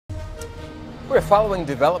We're following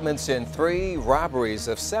developments in 3 robberies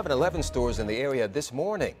of 7-Eleven stores in the area this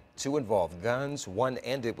morning. 2 involved guns. One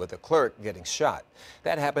ended with a clerk getting shot.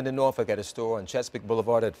 That happened in Norfolk at a store on Chesapeake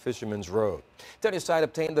Boulevard at Fisherman's Road. Tennessee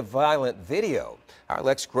obtained the violent video. Our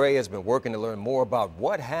Lex Gray has been working to learn more about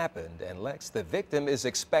what happened. And Lex, the victim is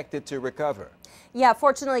expected to recover. Yeah,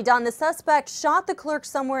 fortunately, Don, the suspect shot the clerk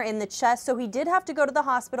somewhere in the chest, so he did have to go to the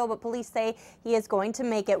hospital, but police say he is going to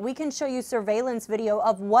make it. We can show you surveillance video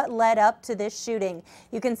of what led up to this shooting.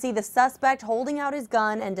 You can see the suspect holding out his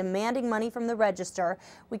gun and demanding money from the register.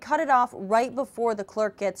 We cut it off right before the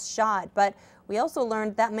clerk gets shot, but we also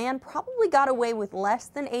learned that man probably got away with less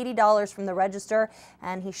than $80 from the register,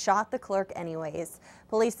 and he shot the clerk anyways.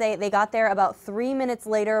 Police say they got there about 3 minutes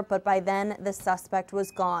later, but by then the suspect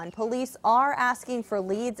was gone. Police are asking for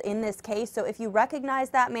leads in this case, so if you recognize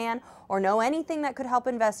that man or know anything that could help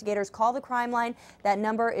investigators, call the crime line. That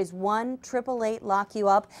number is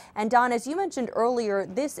 1-888-LOCK-YOU-UP. And Don, as you mentioned earlier,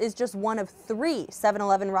 this is just one of 3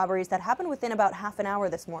 7-Eleven robberies that happened within about half an hour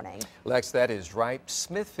this morning. Lex, that is right.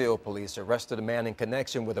 Smithfield police arrested a man in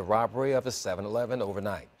connection with a robbery of a 7-Eleven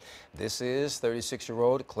overnight. This is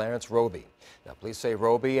 36-year-old Clarence Roby. Now, police say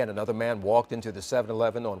Roby and another man walked into the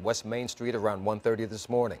 7-Eleven on West Main Street around 1:30 this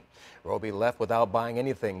morning. Roby left without buying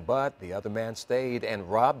anything, but the other man stayed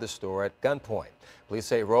and robbed the store at gunpoint. Police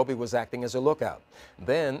say Roby was acting as a lookout.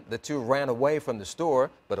 Then the 2 ran away from the store,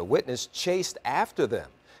 but a witness chased after them.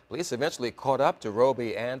 Police eventually caught up to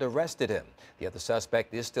Roby and arrested him. The other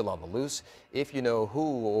suspect is still on the loose. If you know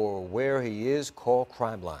who or where he is, call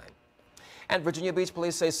Crime Line. And Virginia Beach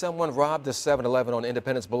police say someone robbed a 7-Eleven on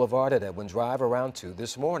Independence Boulevard at Edwin Drive around 2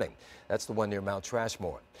 this morning. That's the one near Mount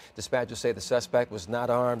Trashmore. Dispatchers say the suspect was not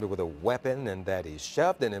armed with a weapon and that he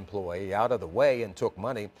shoved an employee out of the way and took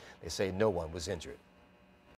money. They say no one was injured.